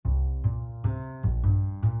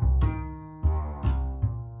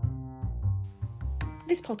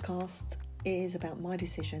This podcast is about my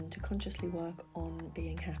decision to consciously work on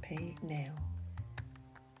being happy now.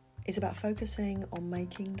 It's about focusing on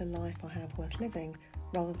making the life I have worth living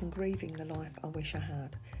rather than grieving the life I wish I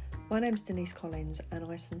had. My name's Denise Collins,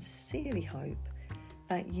 and I sincerely hope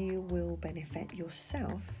that you will benefit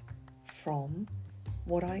yourself from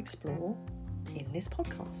what I explore in this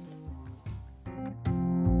podcast.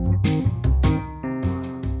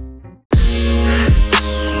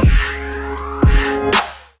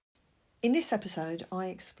 In this episode, I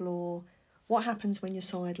explore what happens when you're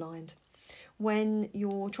sidelined, when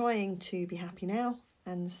you're trying to be happy now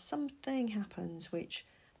and something happens which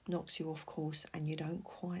knocks you off course and you don't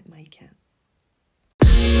quite make it.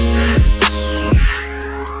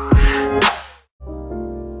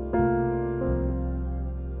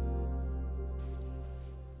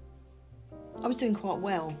 I was doing quite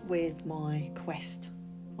well with my quest,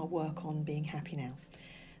 my work on being happy now.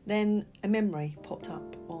 Then a memory popped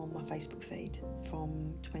up on my Facebook feed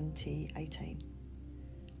from 2018,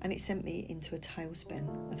 and it sent me into a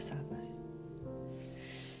tailspin of sadness.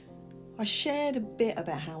 I shared a bit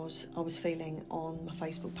about how I was feeling on my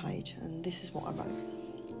Facebook page, and this is what I wrote.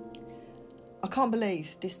 I can't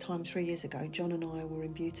believe this time 3 years ago, John and I were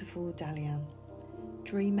in beautiful Dalian,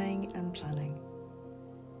 dreaming and planning.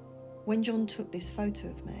 When John took this photo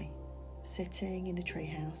of me, sitting in the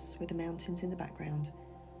treehouse with the mountains in the background,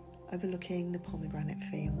 overlooking the pomegranate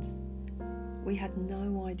fields, we had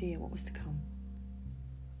no idea what was to come.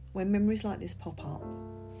 When memories like this pop up,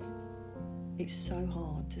 it's so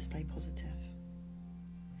hard to stay positive.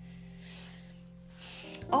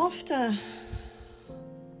 After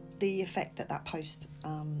the effect that post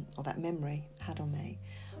or that memory had on me,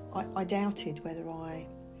 I doubted whether I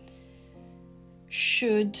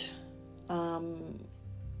should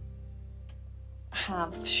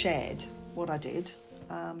have shared what I did.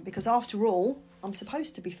 Because after all, I'm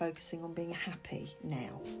supposed to be focusing on being happy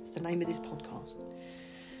now. It's the name of this podcast.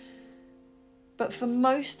 But for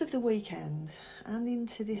most of the weekend and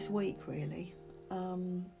into this week really,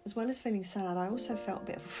 as well as feeling sad, I also felt a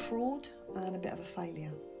bit of a fraud and a bit of a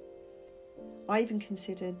failure. I even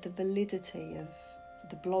considered the validity of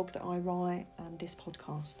the blog that I write and this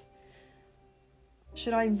podcast.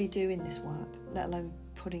 Should I even be doing this work, let alone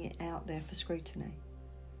putting it out there for scrutiny?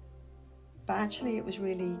 But actually it was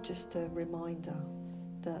really just a reminder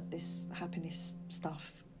that this happiness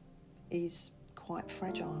stuff is quite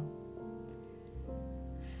fragile.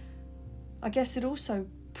 I guess it also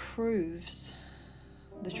proves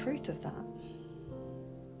the truth of that.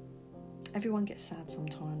 Everyone gets sad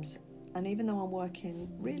sometimes, and even though I'm working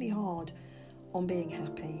really hard on being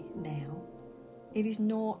happy now, it is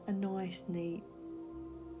not a nice, neat,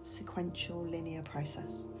 sequential, linear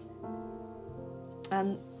process.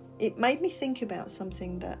 And it made me think about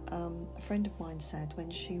something that a friend of mine said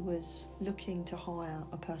when she was looking to hire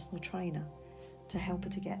a personal trainer to help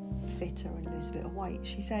her to get fitter and lose a bit of weight.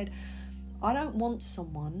 She said, I don't want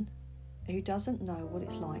someone who doesn't know what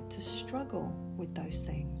it's like to struggle with those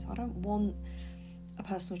things. I don't want a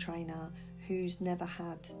personal trainer who's never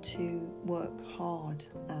had to work hard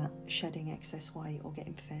at shedding excess weight or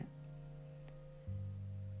getting fit.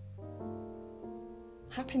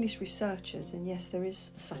 Happiness researchers, and yes, there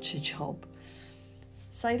is such a job,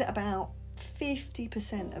 say that about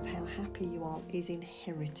 50% of how happy you are is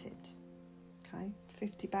inherited. Okay,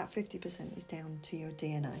 about 50% is down to your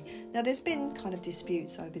DNA. Now, there's been kind of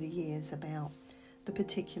disputes over the years about the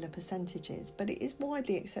particular percentages, but it is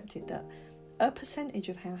widely accepted that a percentage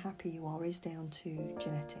of how happy you are is down to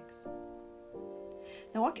genetics.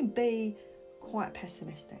 Now, I can be quite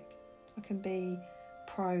pessimistic. I can be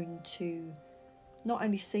prone to not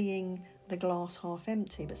only seeing the glass half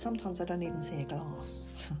empty, but sometimes I don't even see a glass.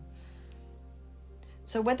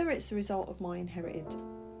 So whether it's the result of my inherited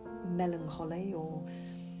melancholy or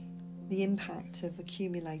the impact of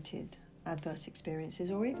accumulated adverse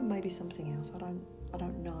experiences, or even maybe something else, I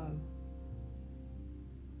don't know.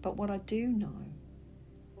 But what I do know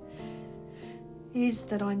is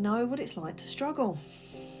that I know what it's like to struggle.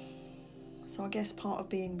 So I guess part of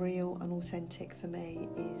being real and authentic for me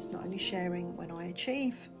is not only sharing when I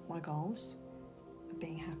achieve my goals of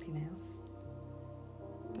being happy now,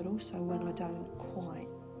 but also when I don't quite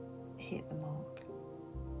hit the mark.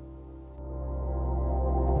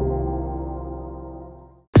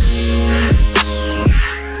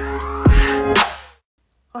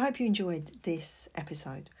 I hope you enjoyed this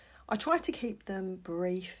episode. I try to keep them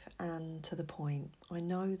brief and to the point. I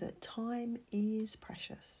know that time is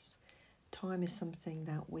precious. Time is something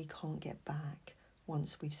that we can't get back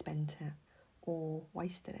once we've spent it or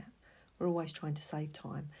wasted it. We're always trying to save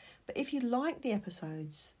time. But if you'd like the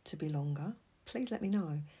episodes to be longer, please let me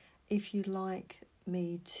know. If you'd like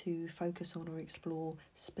me to focus on or explore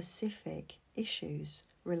specific issues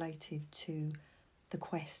related to the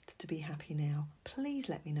quest to be happy now, please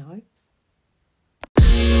let me know.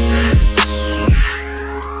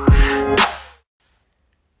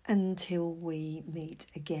 Until we meet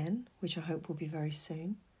again, which I hope will be very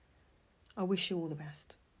soon, I wish you all the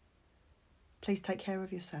best. Please take care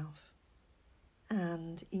of yourself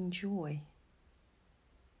and enjoy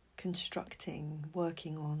constructing,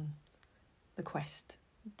 working on the quest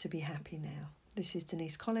to be happy now. This is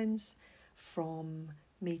Denise Collins from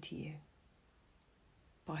Me to You.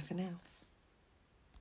 Bye for now.